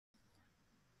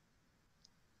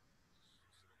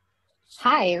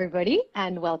Hi, everybody,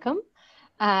 and welcome.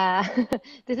 Uh,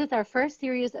 this is our first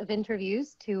series of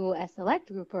interviews to a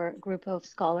select group of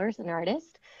scholars and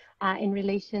artists in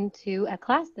relation to a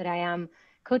class that I am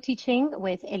co-teaching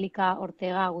with Élika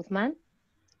Ortega Guzman.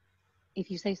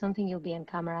 If you say something, you'll be on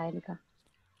camera, Élika.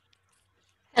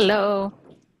 Hello.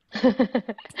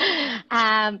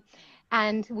 um,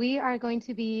 and we are going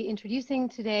to be introducing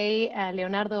today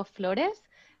Leonardo Flores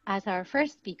as our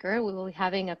first speaker. We will be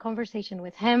having a conversation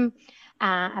with him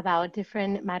about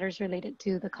different matters related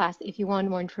to the class. If you want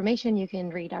more information, you can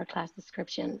read our class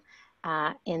description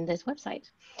in this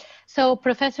website. So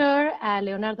Professor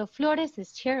Leonardo Flores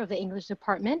is chair of the English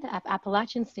department at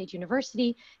Appalachian State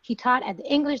University. He taught at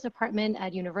the English department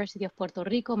at University of Puerto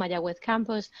Rico, Mayagüez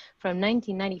campus from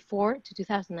 1994 to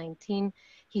 2019.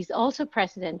 He's also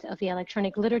president of the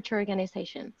Electronic Literature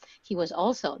Organization. He was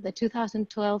also the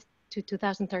 2012 to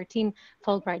 2013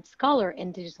 Fulbright Scholar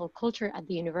in Digital Culture at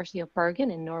the University of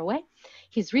Bergen in Norway.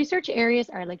 His research areas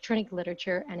are electronic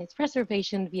literature and its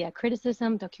preservation via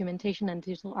criticism, documentation, and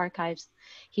digital archives.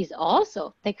 He's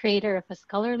also the creator of a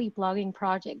scholarly blogging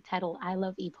project titled I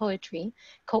Love E-Poetry,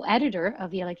 co-editor of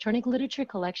the Electronic Literature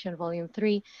Collection Volume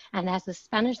 3, and has a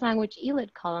Spanish language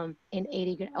e-lit column in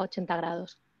 80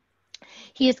 grados.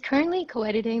 He is currently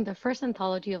co-editing the first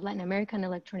anthology of Latin American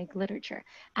electronic literature.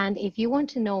 And if you want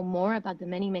to know more about the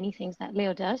many, many things that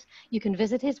Leo does, you can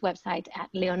visit his website at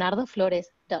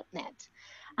leonardoflores.net.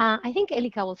 I think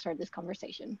Élika will start this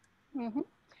conversation. Mm-hmm.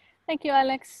 Thank you,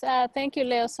 Alex. Thank you,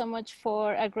 Leo, so much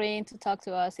for agreeing to talk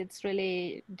to us. It's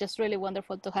really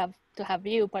wonderful to have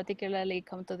you particularly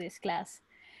come to this class.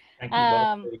 Thank you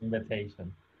both for the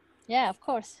invitation. Yeah, of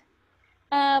course.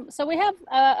 So we have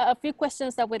a few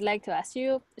questions that we'd like to ask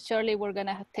you. Surely we're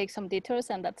gonna take some detours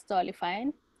and that's totally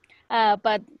fine,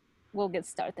 but we'll get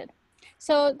started.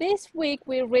 So this week,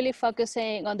 we're really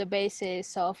focusing on the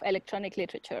basis of electronic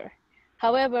literature.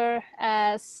 However,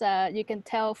 as you can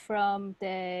tell from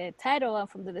the title and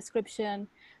from the description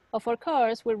of our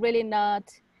course, we're really not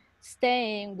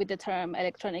staying with the term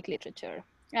electronic literature.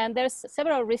 And there's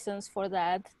several reasons for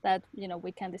that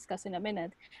we can discuss in a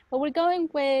minute. But we're going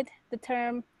with the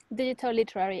term digital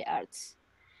literary arts.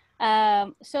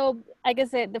 So I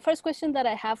guess the first question that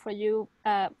I have for you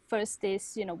first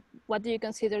is, what do you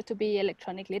consider to be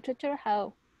electronic literature?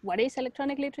 What is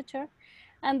electronic literature?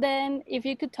 And then if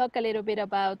you could talk a little bit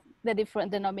about the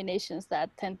different denominations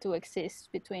that tend to exist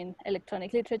between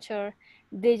electronic literature,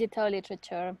 digital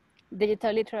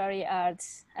literary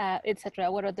arts,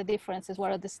 etc. What are the differences?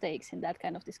 What are the stakes in that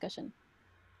kind of discussion?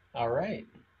 All right.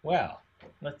 Well,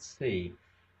 let's see.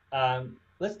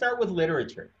 Let's start with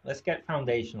literature. Let's get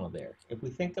foundational there. If we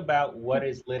think about what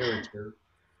is literature,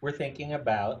 we're thinking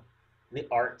about the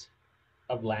art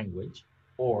of language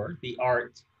or the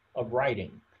art of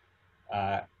writing.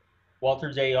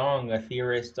 Walter J. Young, a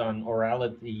theorist on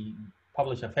orality,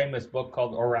 published a famous book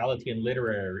called Orality and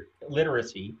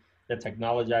Literacy, the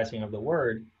Technologizing of the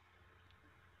Word.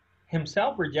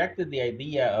 Himself rejected the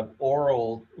idea of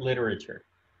oral literature.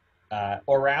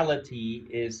 Orality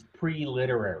is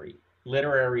pre-literary.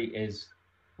 Literary is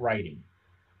writing.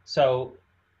 So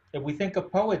if we think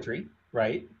of poetry,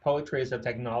 right? Poetry is a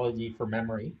technology for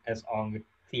memory, as Ong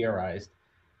theorized.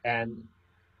 And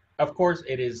of course,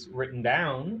 it is written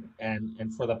down,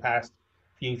 and for the past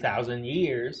few thousand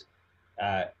years,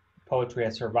 poetry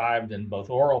has survived in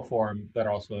both oral form, but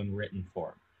also in written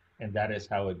form. And that is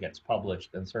how it gets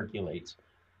published and circulates.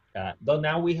 Though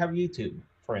now we have YouTube,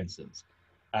 for instance.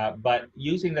 But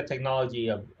using the technology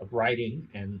of writing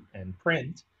and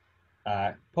print,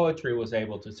 poetry was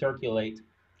able to circulate.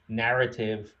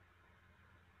 Narrative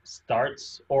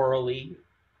starts orally,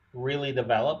 really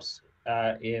develops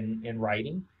in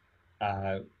writing.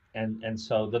 And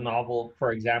so the novel,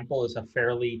 for example, is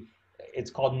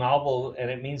it's called novel and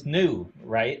it means new,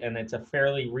 right? And it's a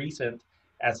fairly recent,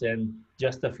 as in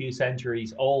just a few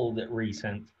centuries old,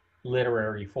 recent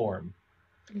literary form.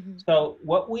 Mm-hmm. So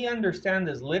what we understand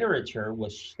as literature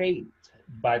was shaped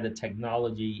by the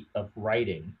technology of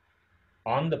writing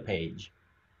on the page,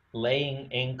 laying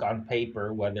ink on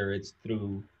paper, whether it's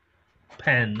through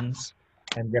pens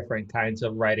and different kinds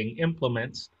of writing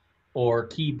implements, or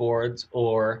keyboards,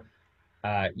 or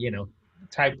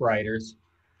typewriters,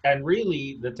 and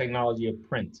really the technology of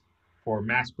print for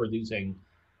mass producing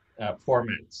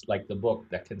formats like the book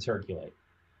that can circulate.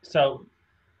 So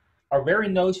our very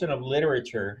notion of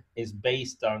literature is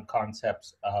based on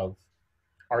concepts of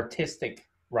artistic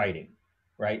writing,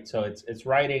 right? So it's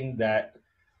writing that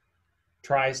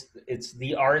it's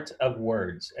the art of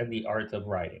words and the art of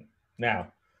writing.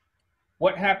 Now,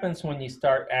 what happens when you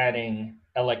start adding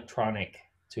electronic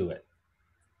to it?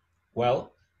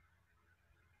 Well,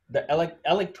 the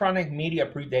electronic media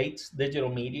predates digital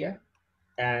media,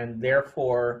 and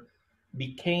therefore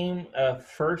became a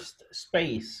first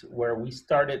space where we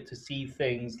started to see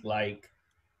things like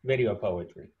video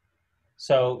poetry.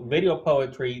 So video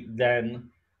poetry then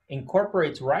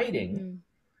incorporates writing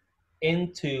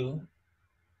into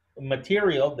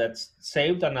material that's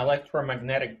saved on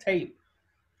electromagnetic tape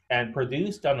and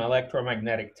produced on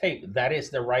electromagnetic tape. That is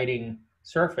the writing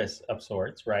surface of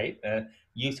sorts, right?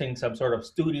 Using some sort of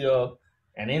studio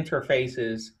and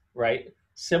interfaces, right?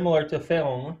 Similar to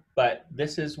film, but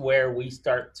this is where we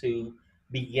start to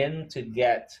begin to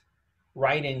get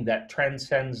writing that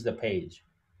transcends the page.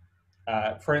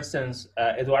 For instance,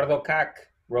 Eduardo Cac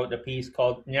wrote a piece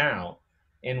called Now,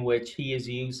 in which he is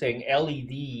using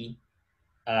LED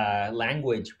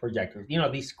language projectors, you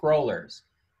know, these scrollers.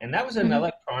 And that was an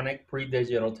electronic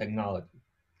pre-digital technology.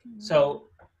 So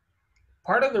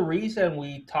part of the reason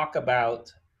we talk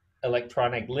about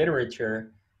electronic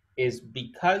literature is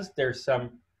because there's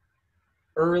some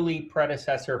early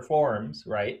predecessor forms,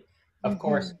 right? Of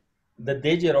course, the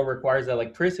digital requires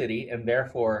electricity, and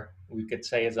therefore we could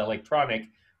say is electronic,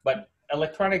 but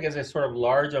electronic is a sort of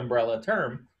large umbrella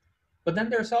term. But then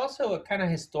there's also a kind of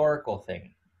historical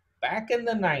thing. Back in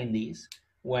the 90s,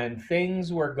 when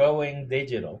things were going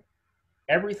digital,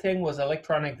 everything was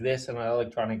electronic this and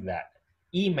electronic that.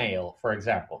 Email, for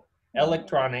example,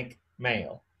 electronic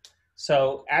mail.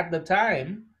 So at the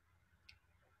time,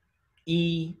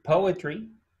 e-poetry,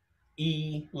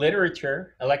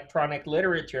 e-literature, electronic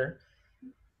literature,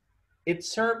 it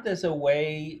served as a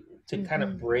way to kind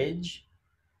of bridge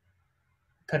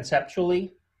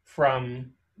conceptually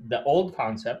from the old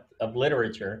concept of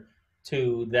literature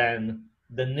to then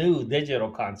the new digital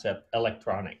concept,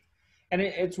 electronic. And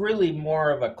it's really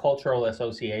more of a cultural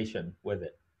association with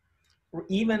it.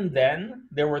 Even then,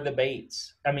 there were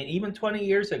debates. I mean, even 20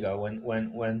 years ago,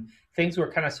 when things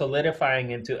were kind of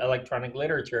solidifying into electronic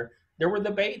literature, there were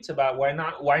debates about why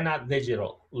not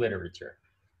digital literature.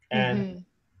 And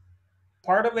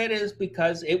part of it is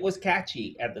because it was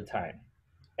catchy at the time.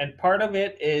 And part of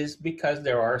it is because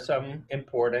there are some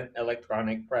important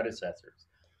electronic predecessors.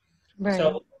 Right.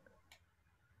 So,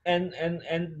 and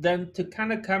then to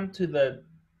kind of come to the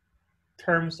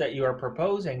terms that you are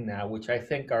proposing now, which I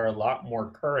think are a lot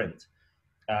more current,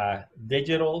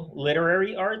 digital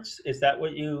literary arts. Is that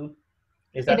what you?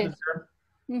 Is that the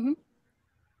term?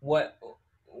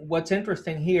 What's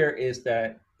interesting here is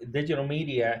that digital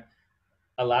media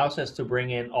allows us to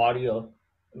bring in audio,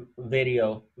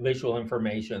 video, visual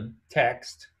information,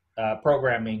 text,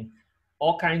 programming,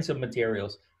 all kinds of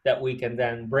materials that we can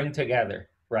then bring together,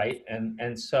 right?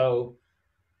 And so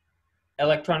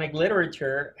electronic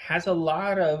literature has a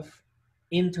lot of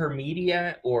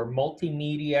intermedia or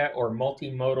multimedia or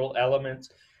multimodal elements.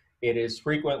 It is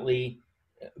frequently,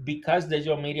 because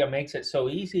digital media makes it so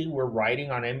easy, we're writing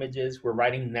on images, we're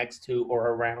writing next to or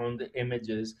around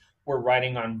images, we're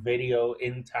writing on video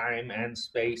in time and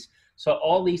space. So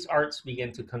all these arts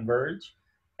begin to converge,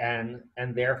 and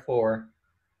therefore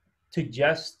to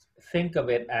just think of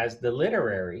it as the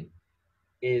literary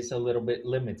is a little bit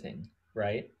limiting,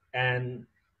 right? And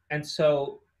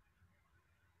so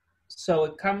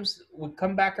we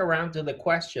come back around to the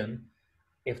question,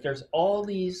 if there's all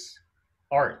these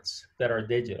arts that are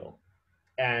digital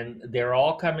and they're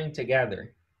all coming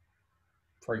together,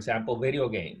 for example, video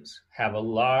games have a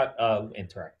lot of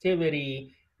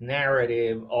interactivity,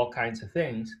 narrative, all kinds of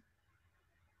things,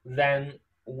 then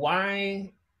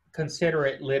why consider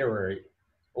it literary?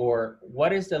 Or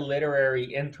what is the literary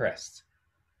interest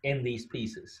in these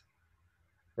pieces,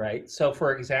 right? So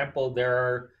for example, there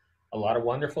are a lot of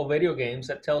wonderful video games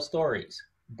that tell stories,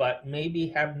 but maybe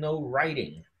have no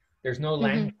writing. There's no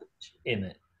language in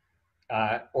it.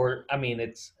 Or, I mean,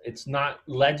 it's not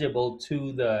legible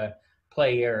to the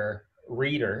player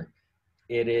reader.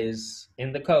 It is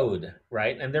in the code,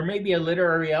 right? And there may be a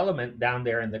literary element down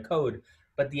there in the code,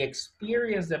 but the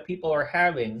experience that people are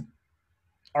having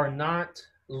are not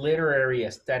literary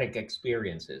aesthetic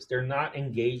experiences. They're not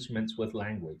engagements with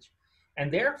language.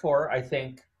 And therefore, I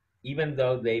think, even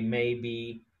though they may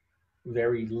be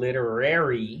very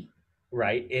literary,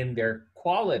 right, in their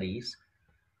qualities,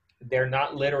 they're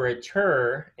not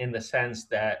literature in the sense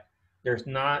that it's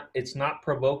not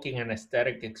provoking an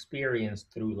aesthetic experience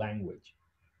through language.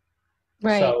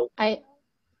 Right. So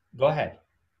go ahead.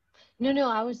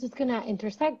 No, I was just going to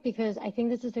intersect because I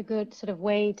think this is a good sort of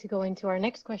way to go into our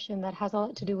next question that has a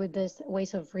lot to do with this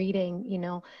ways of reading, you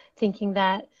know, thinking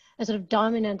that a sort of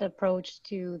dominant approach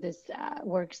to this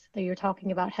works that you're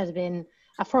talking about has been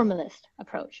a formalist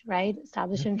approach, right?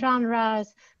 Establishing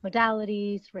genres,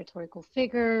 modalities, rhetorical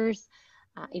figures,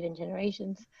 even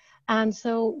generations. And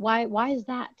so why is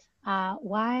that?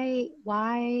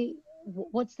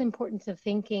 What's the importance of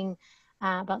thinking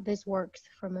about this works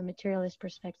from a materialist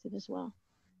perspective as well?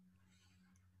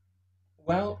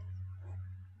 Well,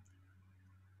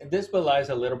 this belies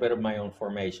a little bit of my own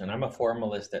formation. I'm a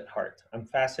formalist at heart. I'm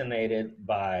fascinated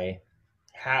by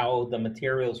how the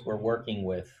materials we're working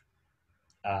with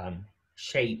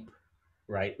shape,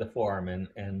 right, the form.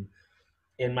 And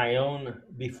in my own,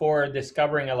 before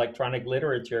discovering electronic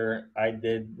literature, I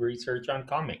did research on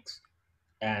comics.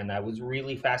 And I was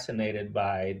really fascinated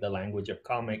by the language of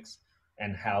comics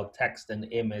and how text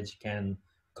and image can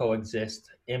coexist,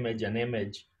 image and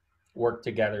image work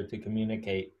together to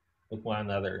communicate with one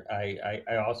another. I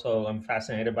also am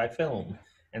fascinated by film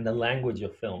and the language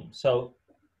of film. So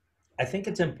I think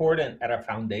it's important at a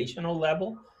foundational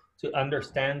level to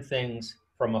understand things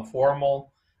from a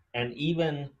formal and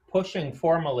even pushing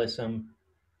formalism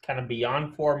kind of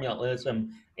beyond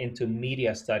formalism into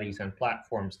media studies and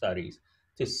platform studies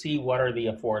to see what are the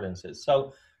affordances.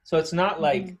 So it's not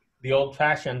like the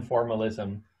old-fashioned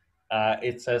formalism.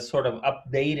 It's a sort of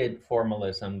updated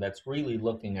formalism that's really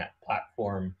looking at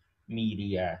platform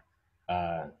media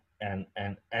uh, and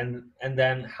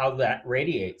then how that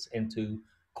radiates into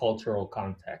cultural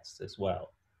contexts as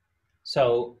well.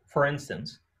 So, for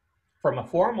instance, from a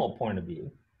formal point of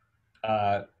view,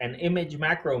 an image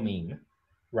macro meme,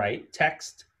 right,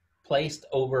 text placed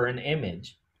over an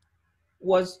image,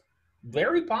 was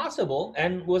very possible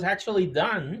and was actually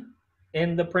done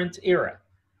in the print era,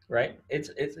 right?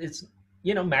 It's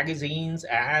magazines,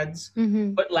 ads,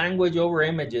 put language over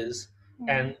images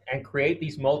and create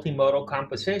these multimodal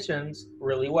compositions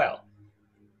really well.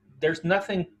 There's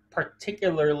nothing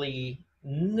particularly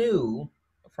new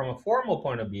from a formal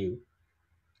point of view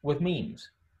with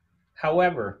memes.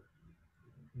 However,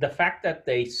 the fact that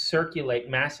they circulate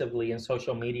massively in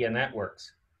social media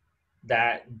networks,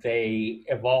 that they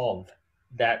evolve,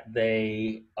 that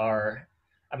they are,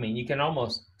 I mean, you can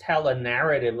almost tell a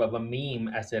narrative of a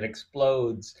meme as it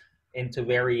explodes into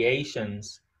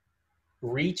variations,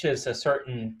 reaches a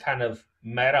certain kind of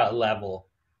meta level,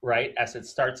 right? As it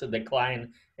starts to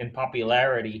decline in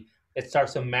popularity, it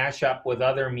starts to mash up with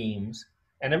other memes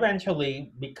and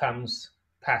eventually becomes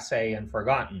passe and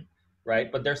forgotten,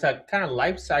 right? But there's that kind of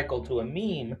life cycle to a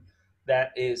meme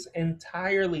that is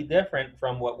entirely different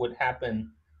from what would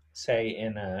happen, say,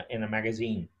 in a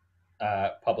magazine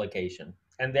publication.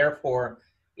 And therefore,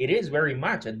 it is very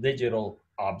much a digital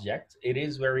object. It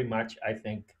is very much, I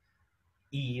think,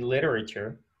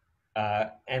 e-literature.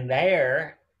 And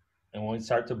when we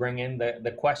start to bring in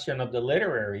the question of the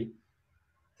literary,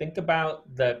 think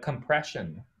about the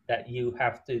compression that you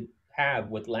have to have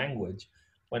with language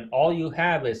when all you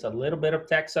have is a little bit of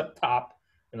text up top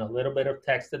and a little bit of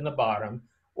text in the bottom,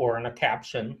 or in a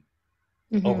caption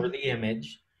over the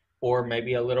image, or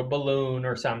maybe a little balloon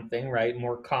or something, right?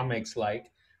 More comics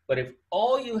like. But if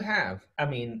all you have, I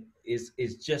mean, is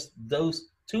just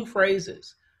those two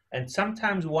phrases, and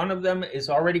sometimes one of them is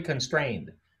already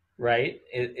constrained, right?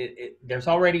 There's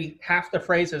already half the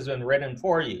phrase has been written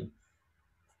for you.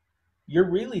 You're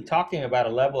really talking about a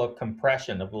level of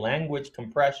compression, of language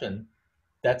compression,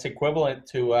 that's equivalent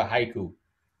to a haiku,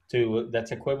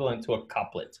 that's equivalent to a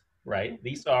couplet, right?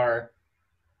 These are,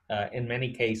 in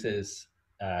many cases,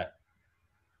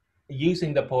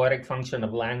 using the poetic function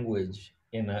of language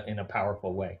in a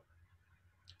powerful way.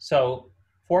 So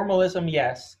formalism,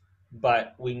 yes,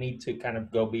 but we need to kind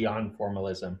of go beyond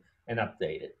formalism and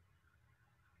update it.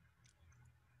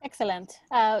 Excellent.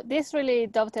 This really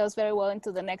dovetails very well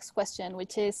into the next question,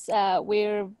 which is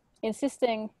we're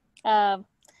insisting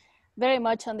very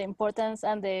much on the importance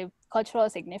and the cultural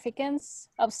significance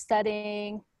of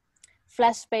studying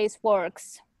Flash-based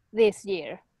works this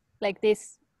year, like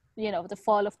this, the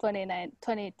fall of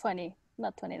 2020,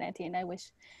 not 2019, I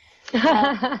wish.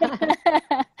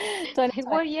 2020.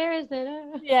 What year is it?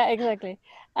 Yeah, exactly.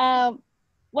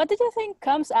 What did you think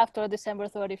comes after December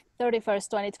 31st,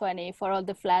 2020 for all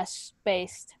the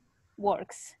Flash-based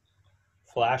works?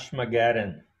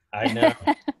 Flashmageddon. I know.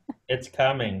 It's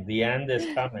coming. The end is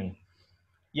coming.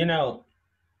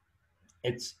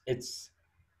 It's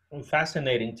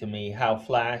fascinating to me how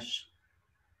Flash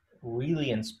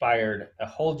really inspired a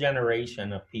whole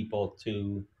generation of people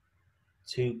to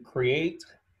create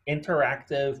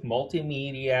interactive,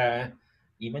 multimedia,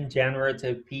 even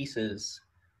generative pieces.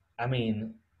 I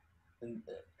mean,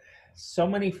 so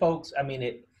many folks, I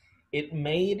mean, it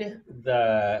made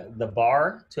the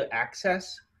bar to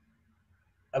access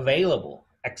available,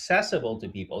 accessible to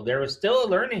people. There was still a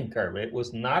learning curve. It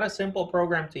was not a simple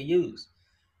program to use.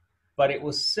 but it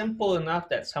was simple enough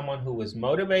that someone who was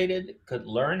motivated could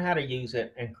learn how to use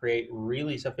it and create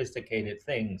really sophisticated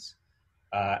things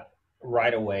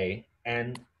right away.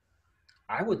 And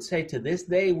I would say to this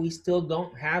day, we still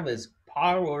don't have as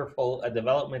powerful a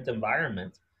development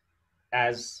environment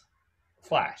as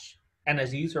Flash and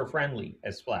as user friendly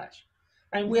as Flash.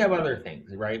 And we have other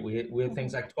things, right? We have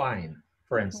things like Twine,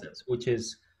 for instance, which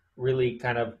is really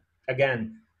kind of,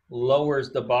 again,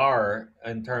 lowers the bar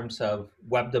in terms of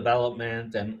web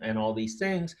development and all these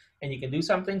things. And you can do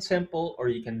something simple, or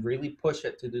you can really push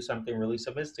it to do something really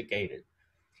sophisticated.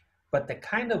 But the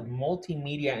kind of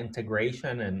multimedia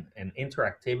integration and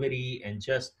interactivity and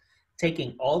just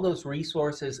taking all those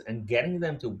resources and getting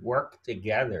them to work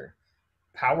together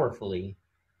powerfully,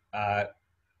 uh,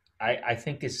 I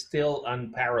think is still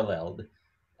unparalleled,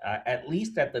 at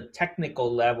least at the technical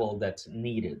level that's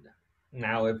needed.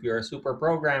 Now, if you're a super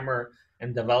programmer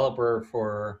and developer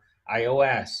for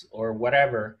iOS or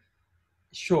whatever,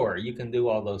 sure, you can do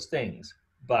all those things.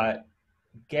 But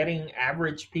getting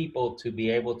average people to be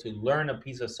able to learn a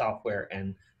piece of software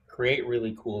and create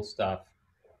really cool stuff,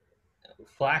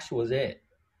 Flash was it.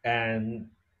 And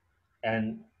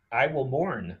and I will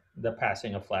mourn the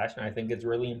passing of Flash, and I think it's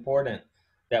really important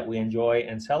that we enjoy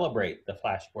and celebrate the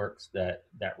Flash works that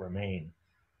remain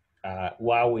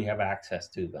while we have access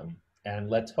to them.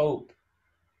 And let's hope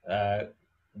uh,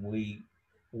 we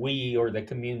we or the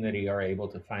community are able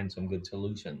to find some good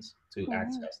solutions to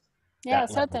access Yeah, that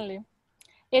level. certainly.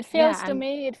 It feels to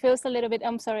me, it feels a little bit,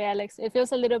 I'm sorry, Alex, it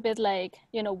feels a little bit like,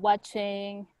 you know,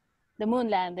 watching the moon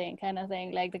landing kind of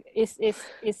thing. Like it's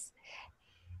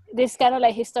this kind of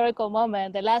like historical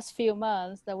moment, the last few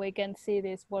months that we can see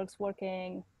these works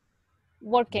working,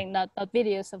 not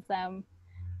videos of them.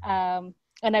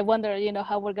 And I wonder, you know,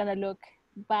 how we're gonna look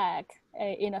back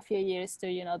in a few years to,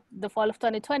 you know, the fall of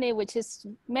 2020, which is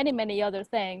many, many other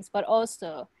things, but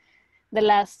also the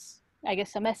last, I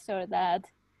guess, semester that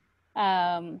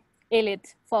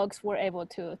elite folks were able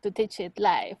to teach it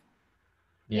live.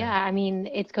 Yeah, I mean,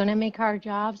 it's going to make our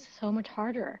jobs so much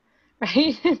harder,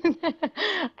 right?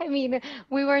 I mean,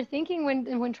 we were thinking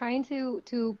when trying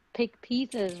to pick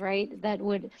pieces, right, that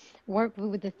would work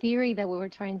with the theory that we were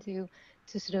trying to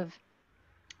sort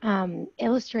of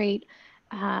illustrate.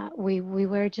 We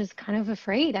were just kind of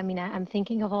afraid. I mean, I'm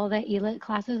thinking of all the ELIT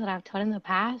classes that I've taught in the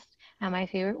past and my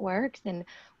favorite works, and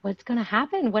what's going to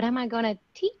happen? What am I going to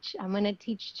teach? I'm going to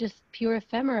teach just pure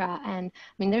ephemera. And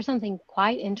I mean, there's something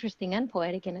quite interesting and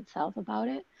poetic in itself about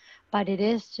it, but it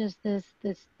is just the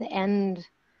end.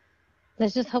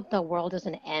 Let's just hope the world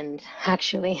doesn't end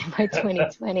actually by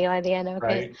 2020 by the end of it,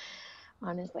 Right.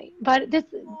 honestly. But this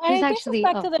I guess it's actually,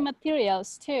 back to the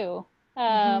materials too.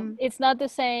 It's not the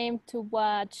same to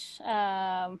watch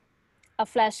a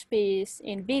flash piece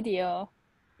in video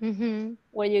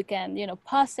where you can, you know,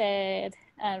 pause it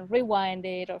and rewind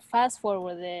it or fast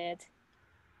forward it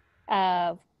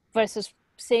versus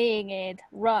seeing it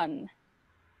run.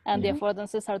 And the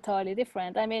affordances are totally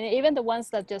different. I mean, even the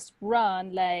ones that just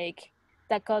run, like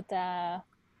Dakota,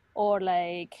 or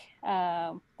like,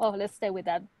 let's stay with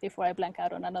that before I blank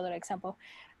out on another example.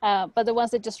 But the ones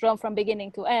that just run from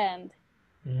beginning to end,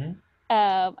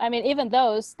 I mean, even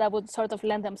those that would sort of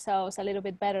lend themselves a little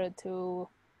bit better to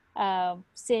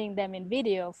seeing them in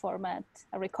video format,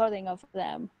 a recording of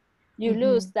them, you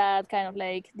lose that kind of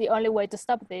like, the only way to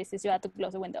stop this is you have to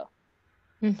close the window.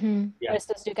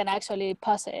 Versus you can actually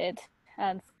pause it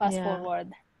and fast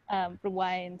forward,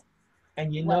 rewind.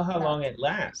 And you know how long it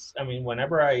lasts. I mean,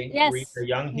 whenever I read a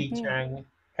Young Hee Chang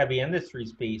Heavy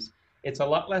Industries piece, it's a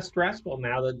lot less stressful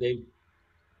now that they've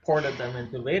ported them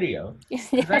into video.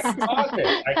 Because I can pause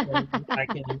it. I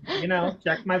can, you know,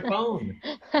 check my phone.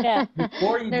 Yeah.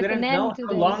 Before you didn't know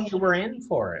how long you were in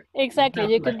for it.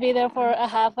 Exactly. You could be there for a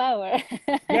half hour.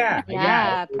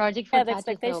 Yeah. Project for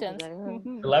expectations.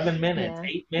 11 minutes,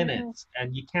 8 minutes,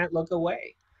 and you can't look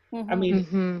away. I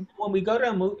mean, when we go to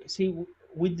a movie, see,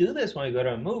 we do this when we go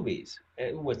to movies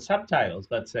with subtitles,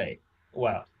 let's say.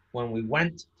 Well, when we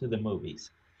went to the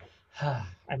movies.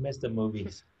 I miss the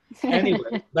movies.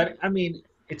 Anyway, but I mean,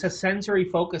 it's a sensory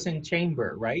focusing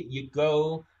chamber, right? You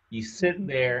go, you sit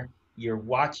there, you're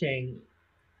watching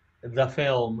the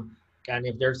film, and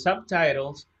if there's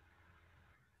subtitles,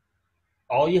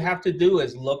 all you have to do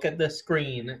is look at the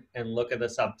screen and look at the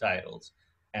subtitles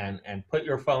and put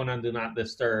your phone on do not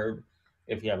disturb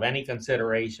if you have any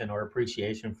consideration or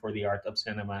appreciation for the art of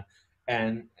cinema,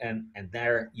 and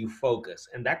there you focus.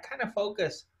 And that kind of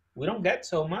focus we don't get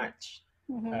so much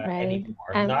anymore.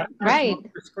 Not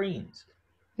for screens.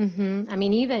 I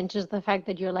mean, even just the fact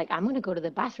that you're like, I'm going to go to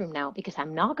the bathroom now because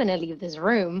I'm not going to leave this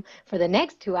room for the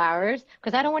next 2 hours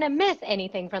because I don't want to miss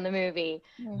anything from the movie,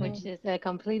 which is a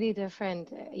completely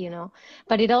different,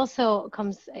 but it also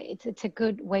comes, it's a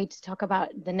good way to talk about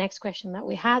the next question that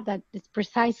we had, that is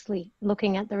precisely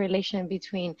looking at the relation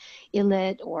between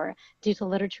ILIT or digital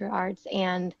literature arts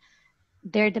and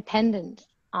their dependence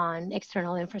on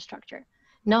external infrastructure,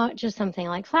 not just something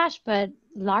like Flash, but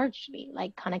largely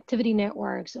like connectivity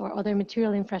networks or other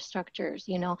material infrastructures,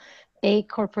 big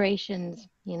corporations,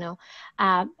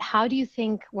 how do you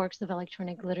think works of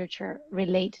electronic literature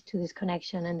relate to this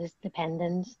connection and this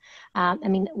dependence? I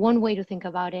mean, one way to think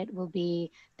about it will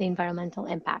be the environmental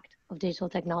impact of digital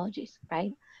technologies,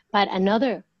 right? But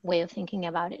another way of thinking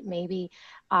about it maybe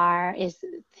is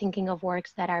thinking of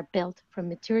works that are built from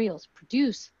materials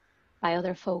produced by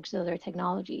other folks, other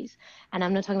technologies. And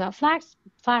I'm not talking about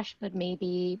Flash, but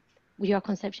maybe your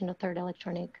conception of third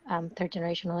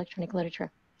generation electronic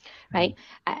literature, right?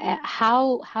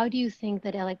 How do you think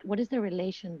that what is the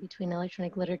relation between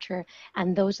electronic literature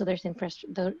and those other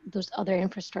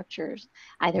infrastructures,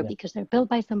 either because they're built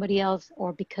by somebody else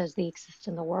or because they exist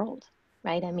in the world,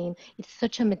 right? I mean, it's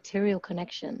such a material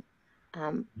connection.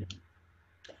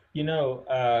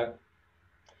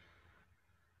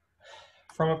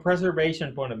 From a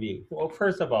preservation point of view, well,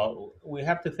 first of all, we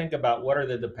have to think about what are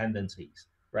the dependencies,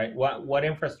 right? What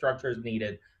infrastructure is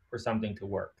needed for something to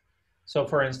work. So,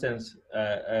 for instance,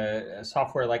 a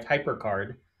software like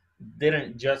HyperCard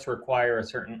didn't just require a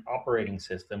certain operating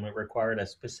system; it required a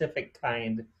specific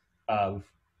kind of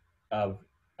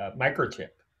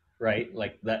microchip, right?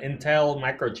 Like the Intel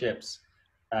microchips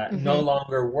no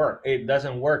longer work. It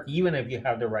doesn't work even if you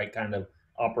have the right kind of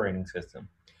operating system.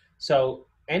 So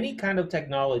any kind of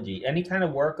technology, any kind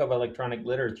of work of electronic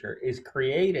literature is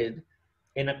created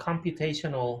in a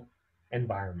computational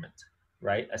environment,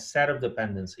 right? A set of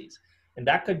dependencies. And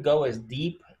that could go as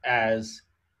deep as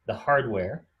the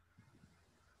hardware.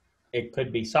 It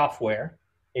could be software.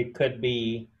 It could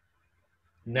be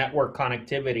network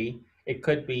connectivity. It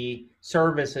could be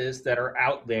services that are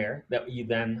out there that you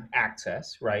then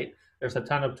access, right? There's a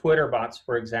ton of Twitter bots,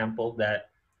 for example, that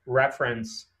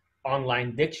reference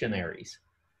online dictionaries,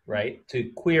 right?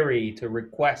 To query, to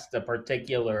request a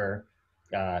particular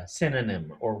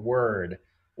synonym or word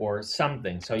or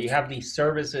something. So you have these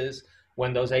services.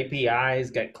 When those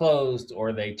APIs get closed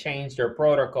or they change their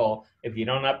protocol, if you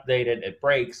don't update it, it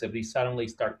breaks. If you suddenly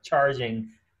start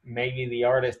charging, maybe the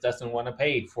artist doesn't want to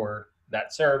pay for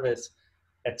that service,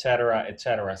 et cetera, et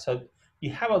cetera. So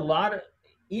you have a lot of,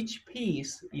 each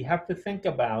piece, you have to think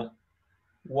about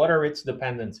what are its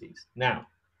dependencies. Now,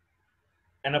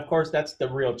 and of course, that's the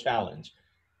real challenge.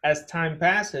 As time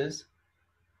passes,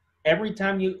 every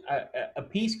time a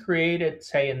piece created,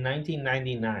 say in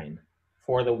 1999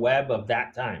 for the web of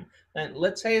that time, and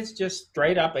let's say it's just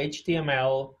straight up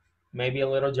HTML, maybe a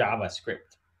little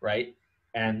JavaScript, right?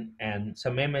 And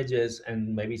some images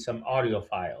and maybe some audio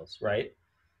files, right?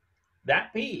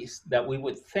 That piece that we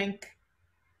would think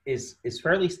is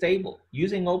fairly stable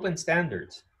using open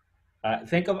standards.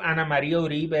 Think of Ana Maria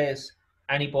Uribe's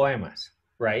Anipoemas,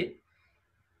 right?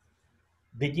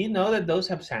 Did you know that those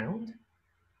have sound?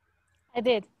 I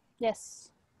did,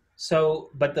 yes. So,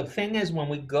 but the thing is, when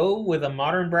we go with a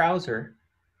modern browser,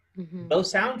 those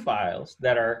sound files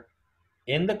that are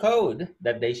in the code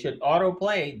that they should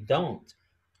autoplay don't,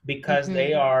 because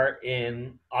they are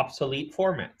in obsolete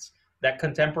formats that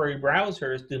contemporary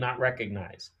browsers do not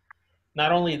recognize.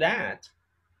 Not only that,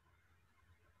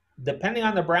 depending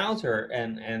on the browser,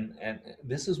 and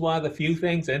this is one of the few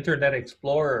things Internet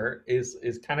Explorer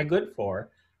is kind of good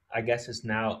for. I guess it's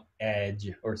now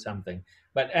Edge or something.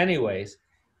 But anyways,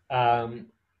 they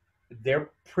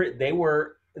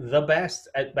were the best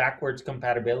at backwards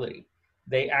compatibility.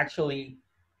 It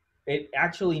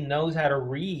actually knows how to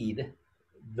read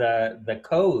the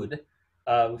code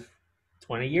of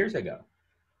 20 years ago.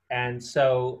 And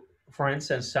so, for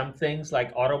instance, some things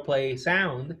like autoplay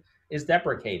sound is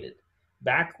deprecated.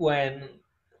 Back when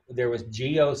there was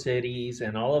GeoCities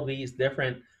and all of these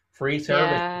different free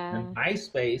services and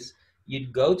MySpace,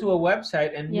 you'd go to a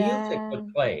website and music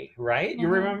would play, right? You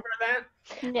remember that?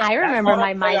 Yeah. I remember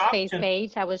my MySpace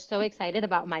page. I was so excited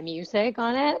about my music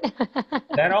on it.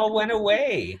 That all went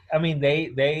away. I mean,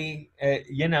 they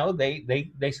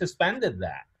suspended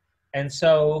that. And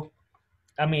so,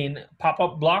 I mean,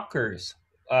 pop-up blockers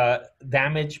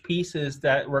damage pieces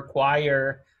that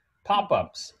require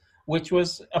pop-ups, which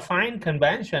was a fine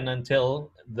convention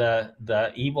until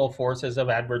the evil forces of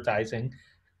advertising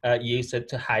used it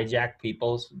to hijack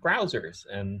people's browsers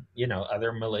and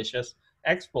other malicious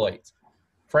exploits.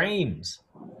 Frames.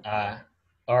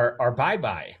 are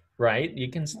bye-bye, right? You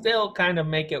can still kind of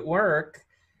make it work,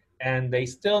 and they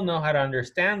still know how to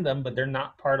understand them, but they're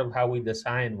not part of how we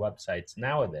design websites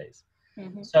nowadays.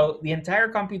 Mm-hmm. So the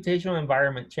entire computational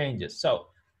environment changes. So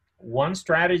one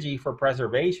strategy for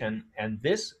preservation, and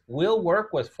this will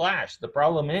work with Flash. The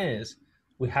problem is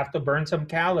we have to burn some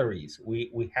calories.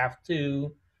 We have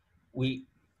to,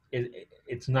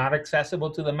 it's not accessible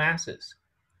to the masses.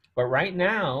 But right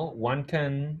now, one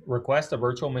can request a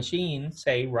virtual machine,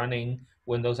 say running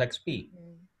Windows XP.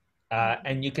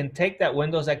 And you can take that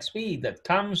Windows XP that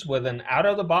comes with an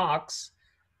out-of-the-box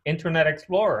Internet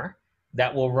Explorer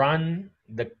that will run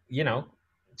the,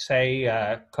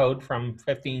 say code from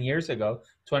 15 years ago,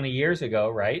 20 years ago,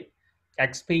 right?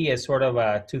 XP is sort of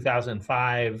a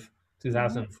 2005,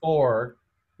 2004,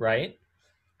 right?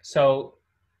 So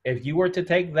if you were to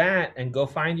take that and go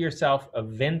find yourself a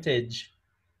vintage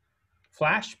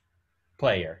Flash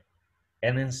player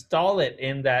and install it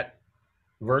in that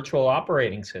virtual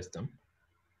operating system,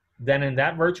 then in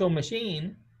that virtual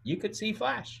machine, you could see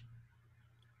Flash,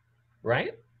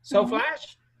 right? So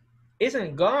Flash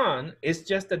isn't gone. It's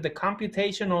just that the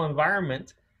computational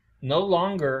environment no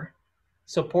longer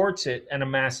supports it in a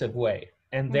massive way.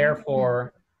 And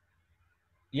therefore,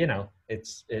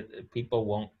 people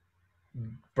won't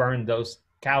burn those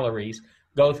calories,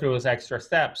 go through those extra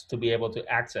steps to be able to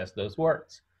access those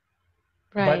works.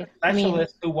 Right. But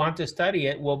specialists who want to study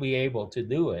it will be able to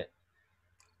do it.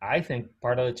 I think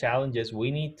part of the challenge is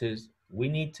we need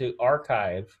to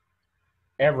archive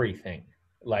everything,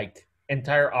 like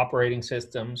entire operating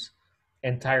systems,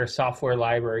 entire software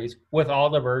libraries with all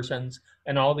the versions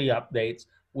and all the updates.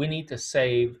 We need to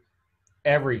save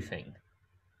everything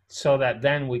so that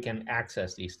then we can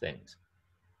access these things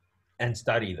and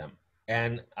study them.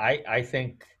 And I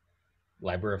think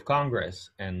Library of Congress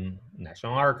and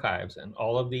National Archives and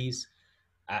all of these,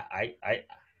 I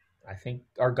think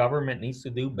our government needs to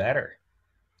do better,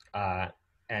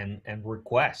 and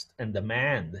request and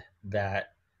demand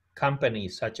that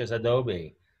companies such as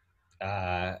Adobe,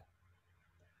 uh,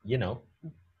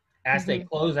 as they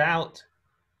close out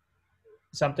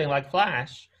something like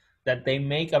Flash, that they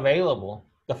make available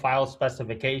the file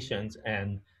specifications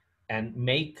and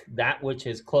make that which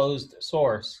is closed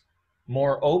source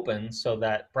more open so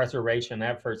that preservation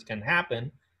efforts can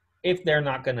happen if they're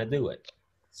not going to do it.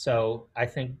 So I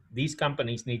think these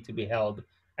companies need to be held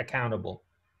accountable.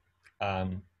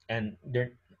 And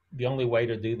the only way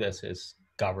to do this is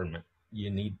government. You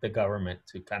need the government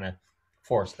to kind of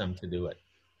force them to do it.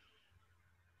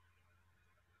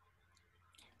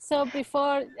 So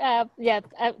before,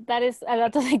 that is a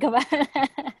lot to think about.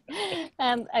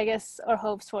 And I guess our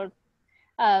hopes for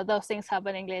those things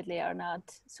happening lately are not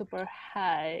super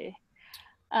high.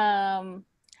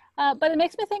 But it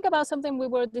makes me think about something we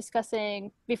were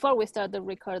discussing before we started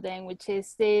recording, which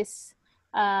is this,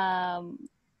 I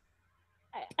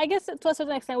guess to a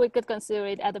certain extent we could consider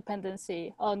it a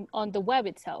dependency on the web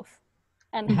itself,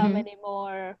 and how many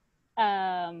more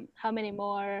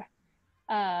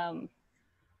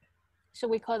should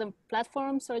we call them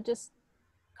platforms or just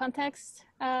context,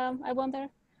 I wonder,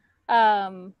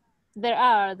 there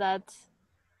are that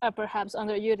are perhaps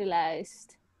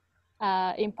underutilized,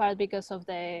 in part because of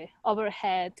the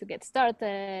overhead to get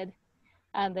started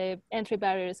and the entry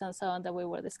barriers and so on that we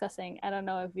were discussing. I don't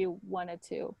know if you wanted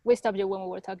to, we stopped you when we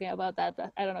were talking about that,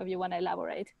 but I don't know if you want to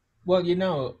elaborate. Well,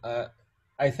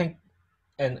 I think,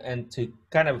 and to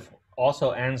kind of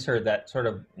also answer that sort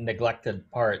of neglected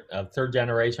part of third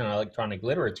generation electronic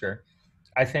literature,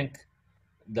 I think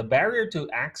the barrier to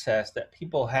access that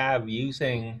people have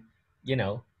using,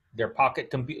 their pocket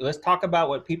computer. Let's talk about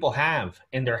what people have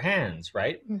in their hands,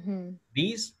 right?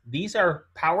 These are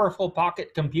powerful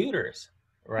pocket computers,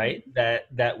 right?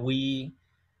 That we,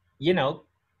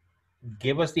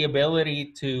 give us the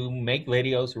ability to make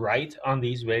videos, write on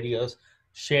these videos,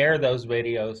 share those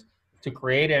videos, to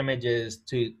create images,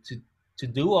 to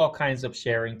do all kinds of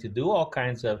sharing, to do all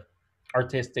kinds of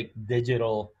artistic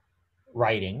digital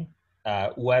writing,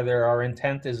 whether our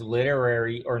intent is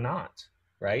literary or not,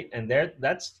 right? And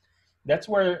that's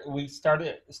where we start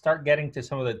getting to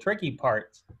some of the tricky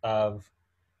parts of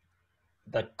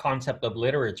the concept of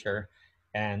literature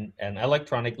and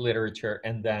electronic literature,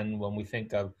 and then when we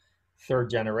think of third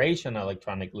generation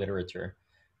electronic literature,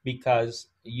 because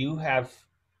you have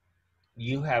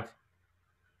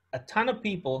a ton of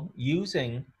people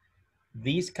using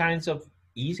these kinds of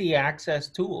easy access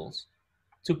tools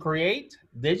to create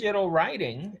digital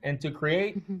writing and to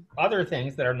create other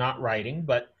things that are not writing,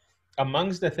 but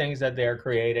amongst the things that they're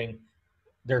creating,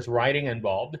 there's writing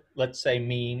involved. Let's say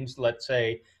memes, let's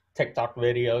say TikTok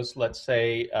videos, let's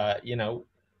say,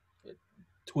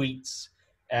 tweets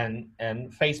and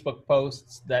Facebook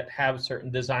posts that have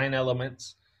certain design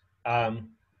elements, um,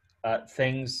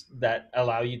 things that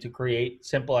allow you to create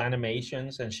simple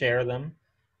animations and share them.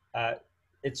 Uh,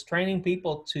 it's training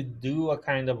people to do a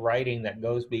kind of writing that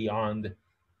goes beyond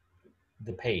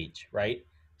the page, right?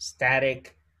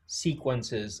 Static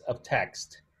sequences of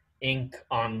text, ink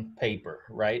on paper,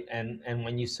 right? And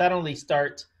when you suddenly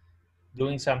start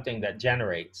doing something that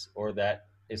generates or that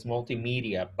is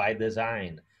multimedia by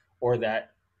design or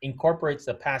that incorporates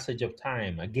the passage of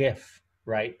time, a GIF,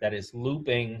 right, that is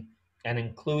looping and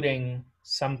including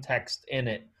some text in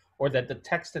it, or that the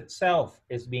text itself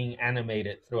is being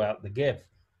animated throughout the GIF.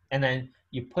 And then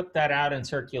you put that out in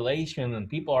circulation and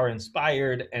people are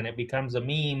inspired and it becomes a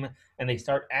meme and they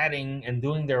start adding and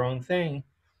doing their own thing.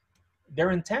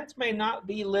 Their intent may not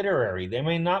be literary. They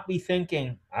may not be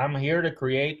thinking, I'm here to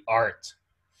create art.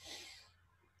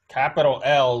 Capital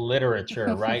L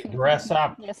literature, right? Dress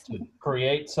up Yes. to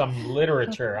create some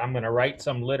literature. I'm going to write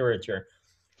some literature.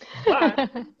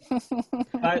 But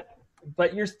but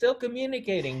but you're still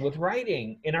communicating with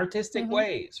writing in artistic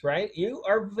ways, right? You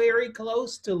are very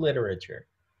close to literature.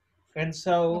 And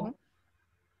so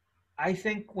I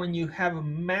think when you have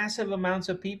massive amounts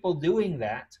of people doing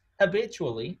that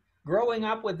habitually, growing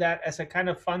up with that as a kind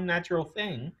of fun, natural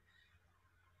thing,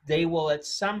 they will at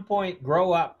some point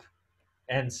grow up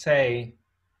and say,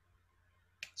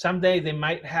 someday they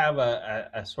might have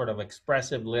a sort of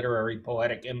expressive literary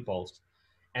poetic impulse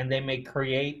and they may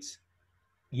create,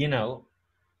 you know,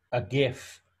 a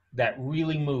GIF that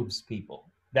really moves people,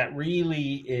 that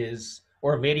really is,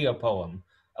 or a video poem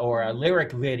or a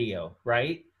lyric video,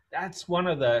 right? That's one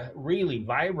of the really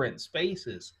vibrant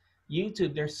spaces.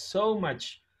 YouTube, there's so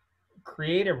much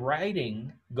creative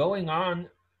writing going on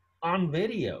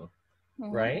video,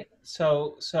 right?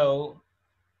 So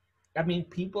I mean,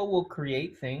 people will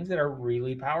create things that are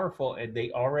really powerful, and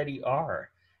they already are.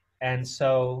 And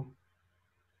so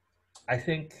I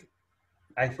think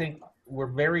we're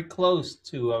very close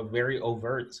to a very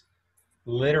overt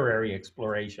literary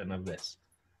exploration of this,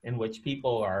 in which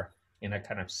people are, in a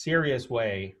kind of serious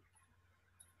way,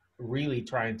 really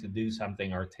trying to do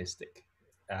something artistic.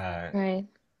 Right.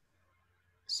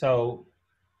 So,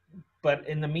 but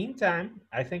in the meantime,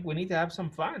 I think we need to have some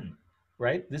fun,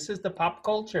 right? This is the pop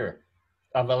culture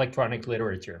of electronic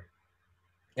literature.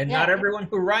 And not Yeah. everyone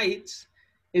who writes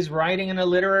is writing in a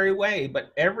literary way,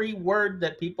 but every word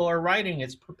that people are writing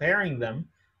is preparing them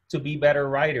to be better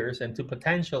writers and to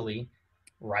potentially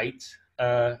write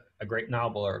a great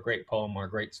novel or a great poem or a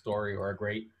great story or a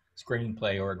great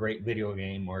screenplay or a great video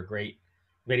game or a great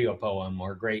video poem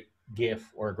or a great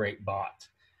GIF or a great bot.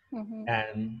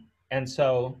 And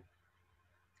so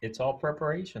it's all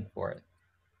preparation for it.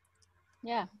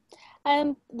 Yeah.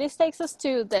 And this takes us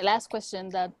to the last question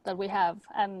that we have,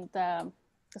 and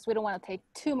because we don't want to take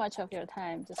too much of your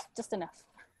time, just enough.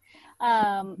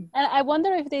 And I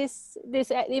wonder if this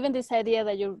even this idea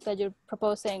that you're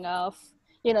proposing of,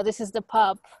 you know, this is the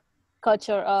pop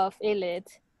culture of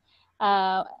elite.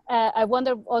 I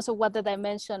wonder also what the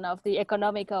dimension of the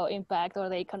economical impact or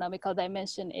the economical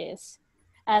dimension is,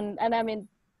 and I mean,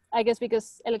 I guess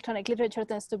because electronic literature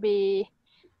tends to be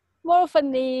more of a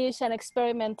niche and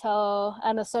experimental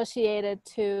and associated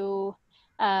to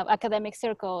academic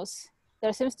circles,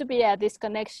 there seems to be a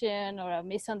disconnection or a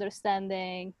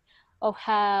misunderstanding of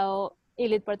how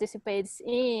elite participates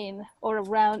in or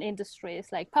around industries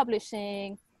like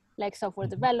publishing, like software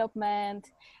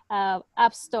development,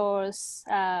 app stores,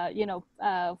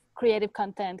 creative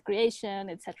content creation,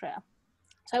 etc.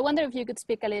 So I wonder if you could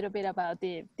speak a little bit about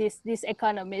these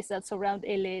economies that surround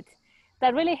elite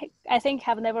that really, I think,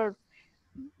 have never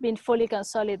been fully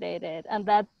consolidated, and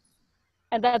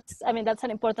that's, I mean, that's an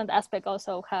important aspect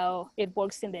also, how it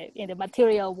works in the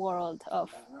material world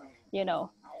of, you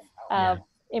know,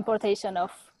 importation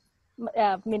of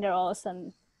minerals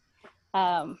and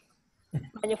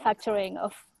manufacturing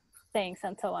of things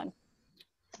and so on.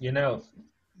 You know,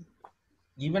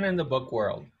 even in the book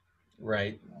world,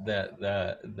 right?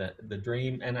 The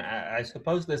dream, and I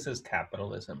suppose this is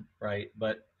capitalism, right?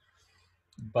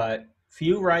 But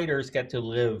few writers get to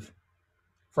live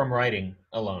from writing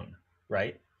alone,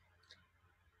 right?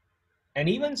 And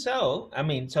even so, I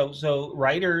mean, so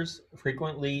writers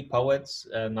frequently, poets,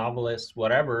 novelists,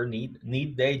 whatever,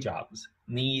 need day jobs.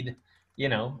 Need, you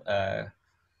know,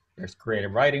 there's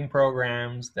creative writing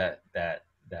programs that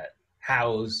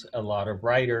house a lot of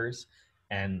writers,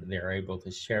 and they're able to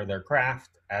share their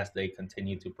craft as they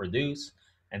continue to produce,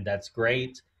 and that's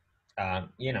great.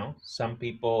 You know, some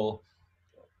people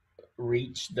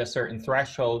reach the certain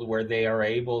threshold where they are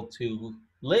able to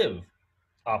live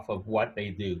off of what they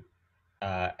do.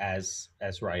 as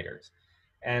writers.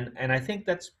 And I think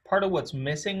that's part of what's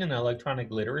missing in electronic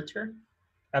literature.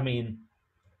 I mean,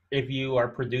 if you are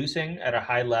producing at a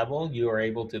high level, you are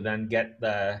able to then get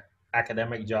the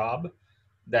academic job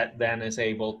that then is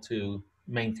able to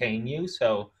maintain you.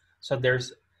 So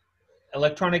there's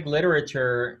electronic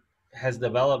literature has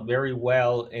developed very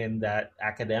well in that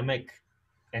academic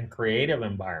and creative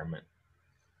environment.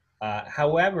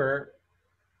 However,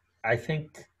 I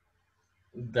think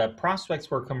the prospects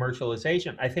for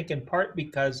commercialization, I think in part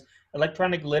because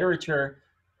electronic literature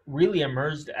really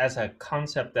emerged as a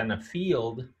concept and a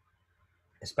field,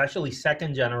 especially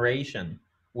second generation,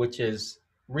 which is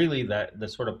really the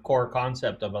sort of core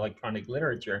concept of electronic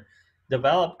literature,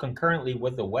 developed concurrently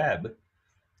with the web.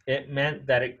 It meant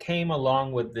that it came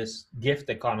along with this gift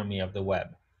economy of the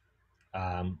web,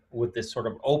 with this sort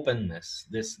of openness,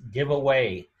 this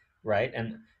giveaway, right?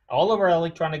 And all of our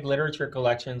electronic literature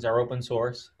collections are open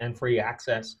source and free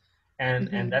access.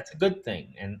 And that's a good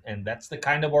thing. And that's the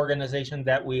kind of organization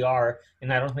that we are.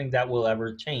 And I don't think that will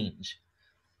ever change.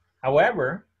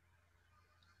 However,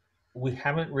 we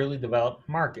haven't really developed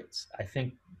markets. I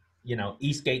think,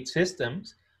 Eastgate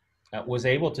Systems was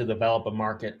able to develop a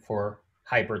market for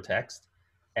hypertext.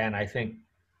 And I think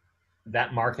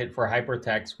that market for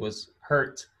hypertext was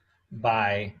hurt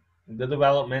by the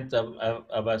development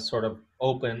of a sort of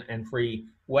open and free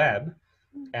web.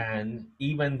 And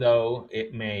even though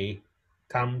it may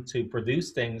come to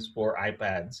produce things for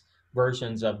iPads,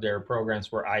 versions of their programs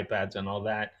for iPads and all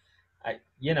that,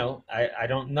 I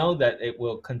don't know that it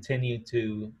will continue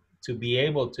to be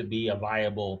able to be a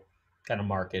viable kind of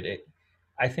market.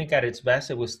 I think at its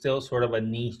best, it was still sort of a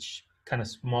niche kind of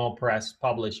small press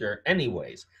publisher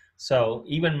anyways. So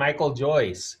even Michael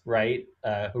Joyce, right,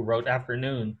 who wrote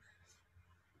Afternoon,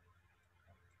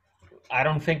 I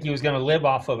don't think he was going to live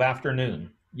off of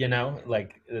Afternoon,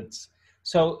 like it's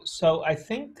so I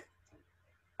think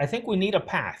we need a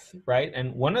path, right?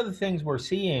 And one of the things we're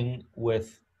seeing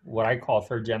with what I call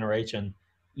third generation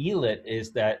ELIT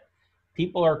is that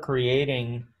people are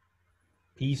creating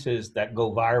pieces that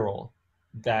go viral,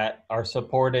 that are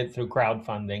supported through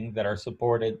crowdfunding, that are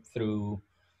supported through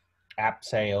app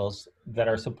sales, that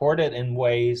are supported in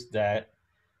ways that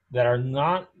are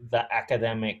not the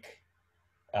academic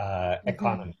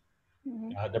economy,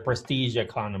 the prestige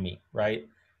economy, right?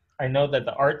 I know that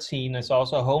the art scene is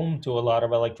also home to a lot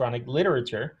of electronic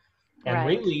literature, and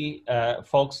really,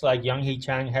 folks like Young-Hee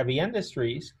Chang Heavy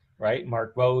Industries, right?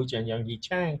 Mark Voge and Young-Hee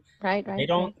Chang,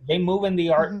 they move in the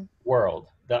art world,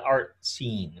 the art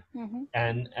scene,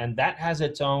 and that has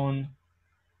its own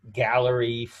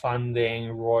gallery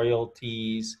funding,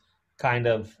 royalties kind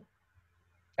of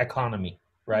economy,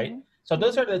 right? So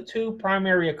those are the two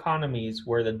primary economies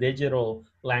where the digital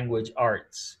language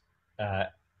arts,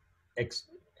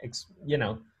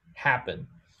 happen.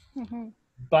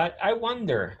 But I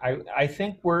wonder. I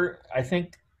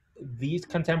think these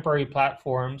contemporary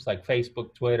platforms like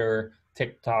Facebook, Twitter,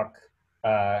 TikTok,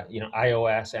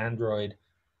 iOS, Android,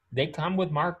 they come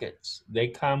with markets. They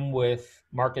come with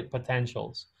market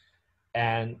potentials,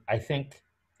 and I think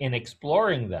in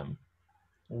exploring them,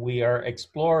 we are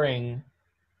exploring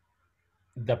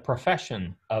the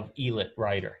profession of ELIT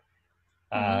writer.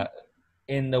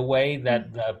 In the way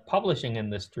that the publishing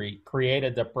industry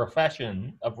created the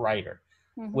profession of writer,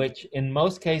 which in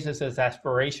most cases is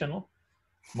aspirational.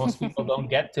 Most people don't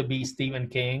get to be Stephen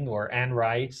King or Anne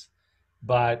Rice,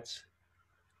 but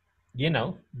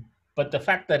the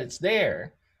fact that it's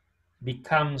there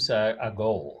becomes a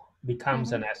goal,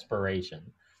 becomes an aspiration.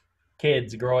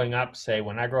 Kids growing up say,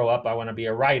 when I grow up, I want to be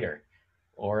a writer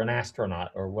or an astronaut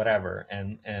or whatever,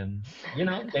 and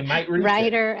they might reach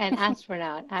writer and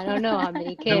astronaut. I don't know how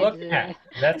many kids.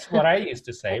 That's what I used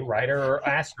to say, writer or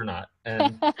astronaut,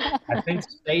 and I think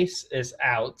space is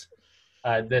out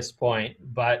at this point,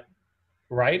 but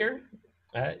writer,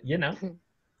 I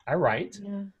write.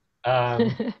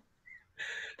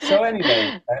 So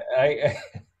anyway,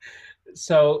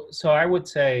 so I would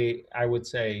say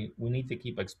we need to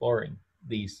keep exploring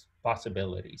these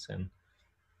possibilities, and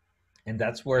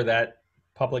that's where that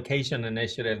publication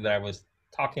initiative that I was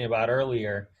talking about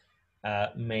earlier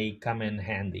may come in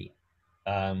handy.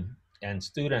 And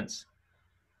students,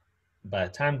 by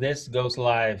the time this goes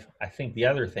live, I think the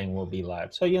other thing will be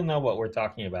live. So you'll know what we're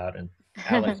talking about, and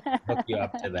Alex will hook you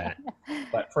up to that.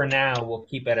 But for now, we'll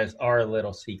keep it as our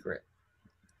little secret.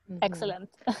 Excellent.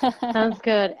 Sounds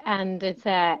good. And it's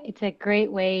a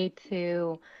great way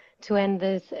to end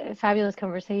this fabulous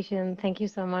conversation. Thank you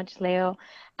so much, Leo.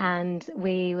 And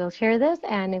we will share this.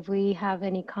 And if we have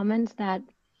any comments that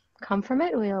come from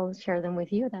it, we'll share them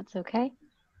with you. That's okay.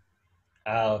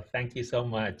 Oh, thank you so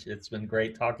much. It's been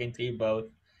great talking to you both.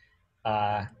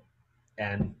 Uh,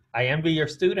 and I envy your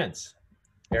students.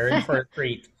 They're in for a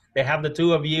treat. They have the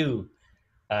two of you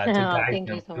to Oh, guide thank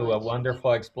you them so through a much.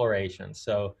 wonderful exploration.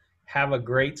 So have a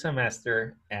great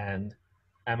semester, and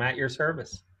I'm at your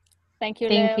service. Thank you,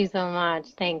 Thank Leo. you so much.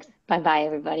 Thanks. Bye-bye,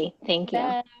 everybody. Thank you.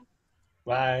 Bye.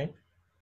 Bye.